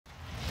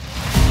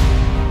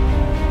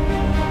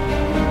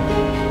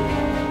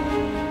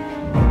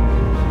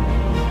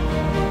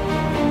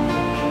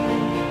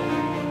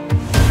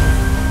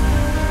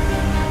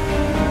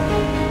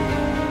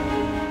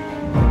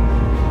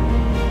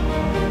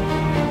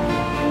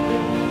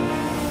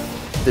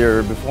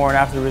Their before and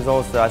after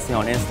results that I see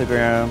on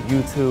Instagram,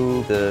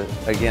 YouTube,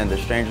 the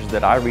strangers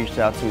that I reached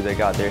out to that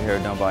got their hair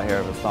done by Hair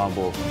of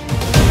Istanbul.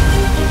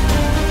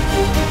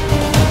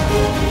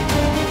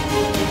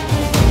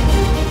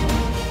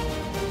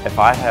 If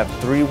I have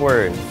 3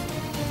 words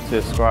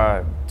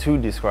to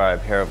describe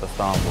Hair of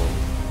Istanbul,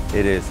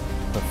 it is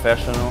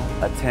professional,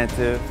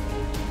 attentive,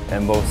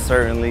 and most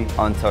certainly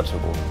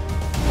untouchable.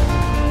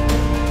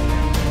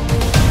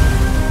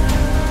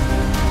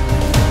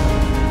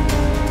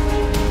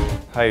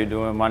 How you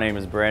doing? My name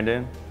is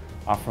Brandon.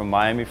 I'm from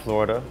Miami,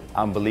 Florida.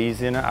 I'm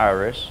Belizean and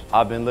Irish.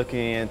 I've been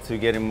looking into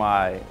getting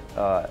my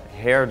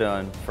hair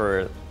done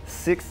for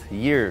 6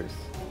 years.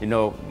 You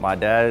know, my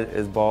dad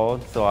is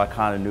bald, so I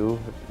kind of knew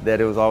that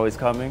it was always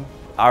coming.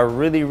 I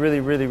really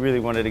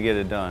wanted to get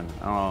it done.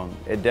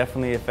 It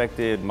definitely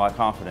affected my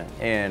confidence.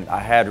 And I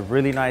had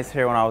really nice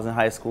hair when I was in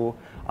high school.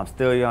 I'm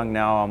still young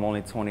now, I'm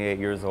only 28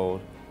 years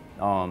old.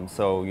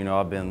 So, you know,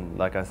 I've been,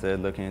 like I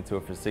said, looking into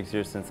it for 6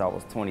 years since I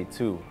was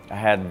 22. I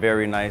had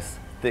very nice,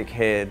 thick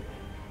head,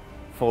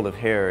 full of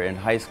hair in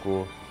high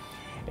school.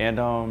 And,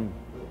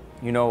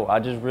 you know, I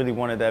just really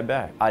wanted that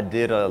back. I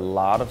did a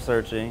lot of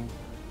searching,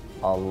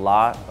 a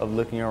lot of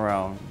looking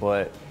around,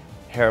 but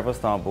Hair of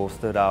Istanbul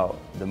stood out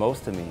the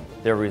most to me.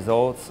 Their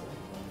results,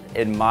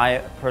 in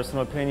my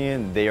personal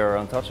opinion, they are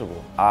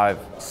untouchable. I've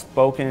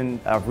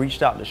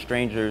reached out to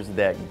strangers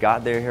that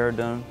got their hair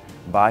done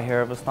by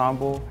Hair of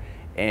Istanbul,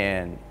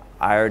 and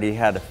I already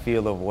had a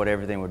feel of what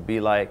everything would be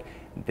like.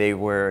 They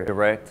were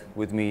direct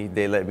with me.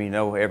 They let me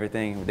know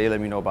everything. They let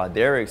me know about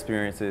their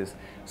experiences.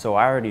 So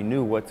I already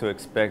knew what to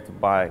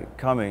expect by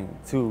coming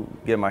to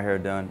get my hair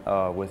done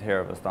with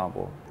Hair of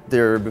Istanbul.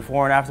 Their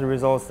before and after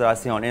results that I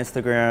see on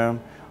Instagram,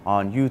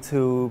 on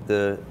YouTube,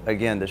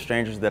 the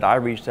strangers that I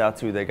reached out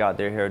to that got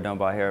their hair done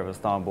by Hair of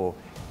Istanbul,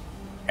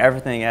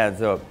 everything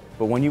adds up.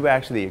 But when you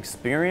actually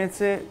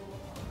experience it,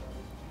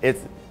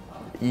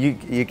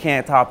 you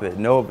can't top it.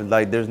 No,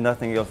 like there's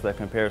nothing else that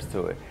compares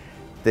to it.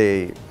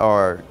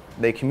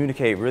 They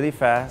communicate really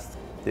fast.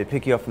 They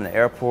pick you up from the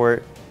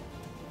airport,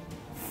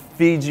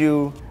 feed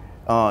you.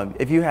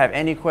 If you have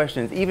any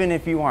questions, even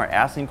if you aren't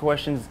asking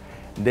questions,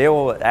 they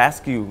will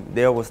ask you,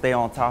 they will stay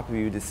on top of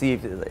you to see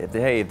if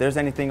there's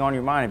anything on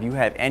your mind. If you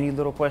have any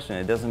little question,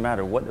 it doesn't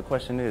matter what the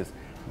question is,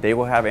 they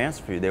will have an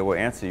answer for you. They will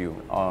answer you.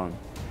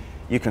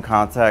 You can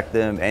contact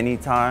them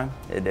anytime.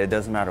 It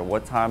doesn't matter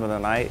what time of the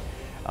night.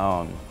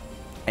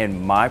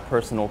 In my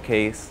personal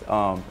case,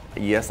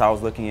 yes, I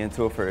was looking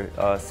into it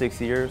for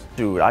 6 years.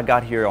 Dude, I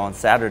got here on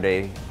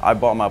Saturday. I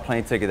bought my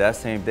plane ticket that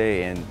same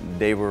day, and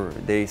they were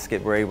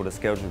able to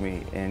schedule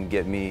me and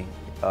get me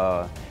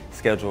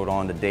scheduled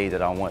on the day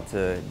that I want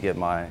to get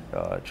my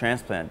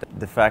transplant.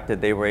 The fact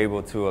that they were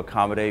able to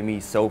accommodate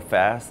me so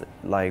fast,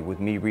 like with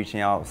me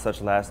reaching out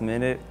such last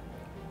minute,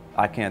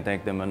 I can't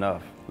thank them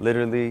enough.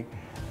 Literally,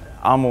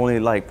 I'm only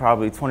like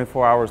probably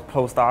 24 hours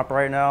post-op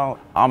right now.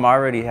 I'm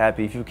already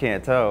happy, if you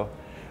can't tell.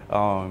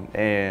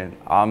 And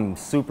I'm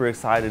super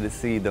excited to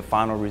see the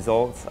final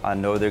results. I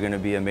know they're gonna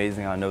be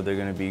amazing. I know they're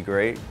gonna be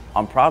great.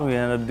 I'm probably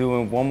gonna end up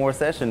doing one more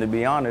session, to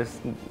be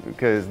honest,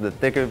 because the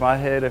thicker my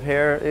head of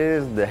hair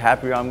is, the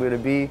happier I'm gonna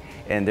be,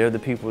 and they're the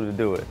people to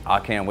do it. I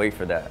can't wait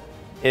for that.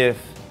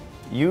 If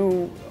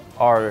you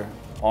are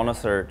on a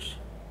search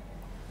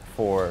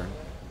for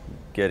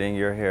getting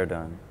your hair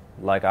done,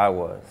 like I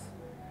was,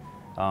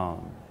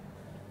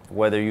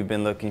 whether you've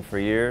been looking for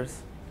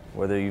years,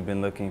 whether you've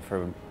been looking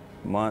for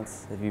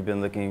months, if you've been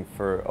looking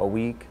for a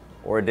week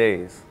or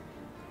days,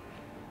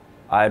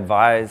 I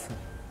advise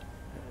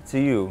to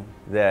you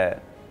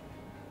that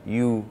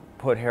you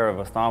put Hair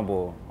of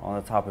Istanbul on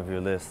the top of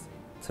your list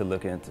to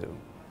look into.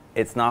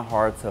 It's not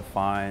hard to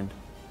find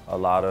a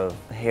lot of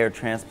hair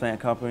transplant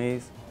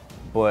companies,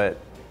 but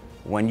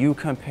when you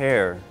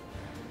compare,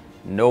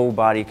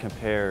 nobody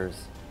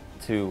compares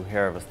to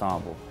Hair of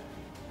Istanbul.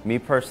 Me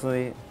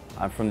personally,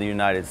 I'm from the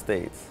United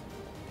States.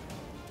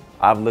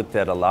 I've looked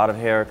at a lot of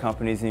hair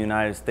companies in the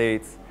United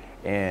States,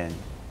 and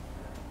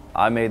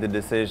I made the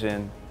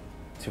decision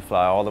to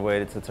fly all the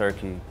way to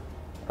Turkey,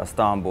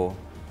 Istanbul,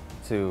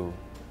 to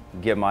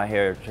get my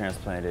hair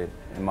transplanted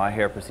and my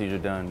hair procedure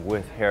done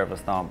with Hair of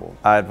Istanbul.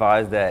 I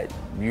advise that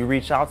you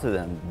reach out to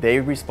them. They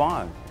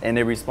respond, and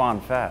they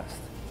respond fast.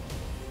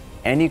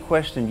 Any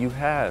question you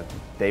have,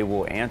 they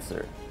will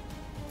answer.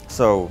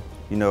 So,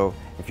 you know,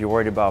 if you're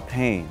worried about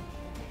pain,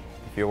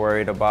 if you're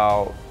worried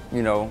about,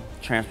 you know,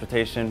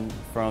 transportation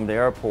from the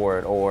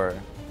airport, or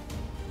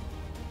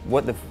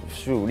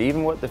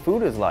even what the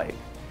food is like,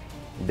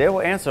 they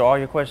will answer all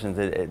your questions.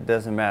 It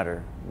doesn't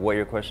matter what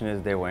your question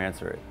is, they will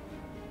answer it.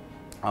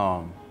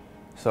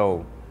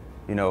 So,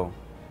 you know,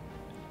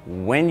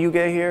 when you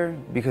get here,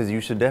 because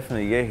you should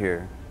definitely get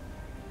here,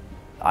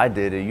 I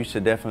did it, you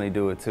should definitely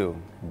do it too.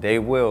 They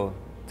will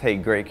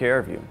take great care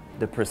of you.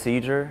 The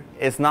procedure,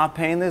 it's not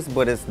painless,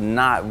 but it's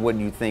not what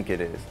you think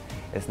it is.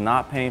 It's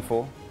not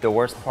painful. The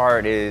worst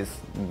part is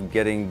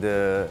getting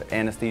the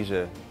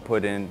anesthesia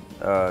put in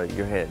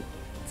your head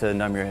to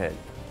numb your head.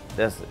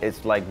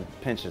 It's like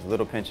pinches,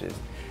 little pinches.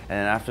 And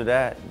then after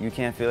that, you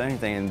can't feel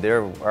anything, and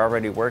they're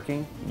already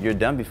working. You're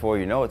done before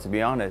you know it, to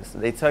be honest.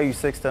 They tell you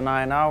 6 to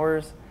 9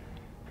 hours.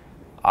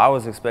 I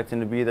was expecting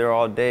to be there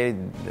all day.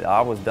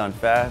 I was done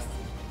fast,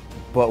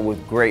 but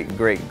with great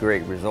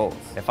results.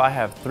 If I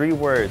have 3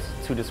 words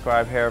to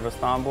describe Hair of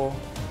Istanbul,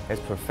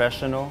 it's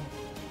professional,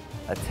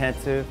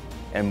 attentive,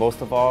 and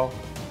most of all,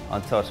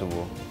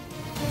 untouchable.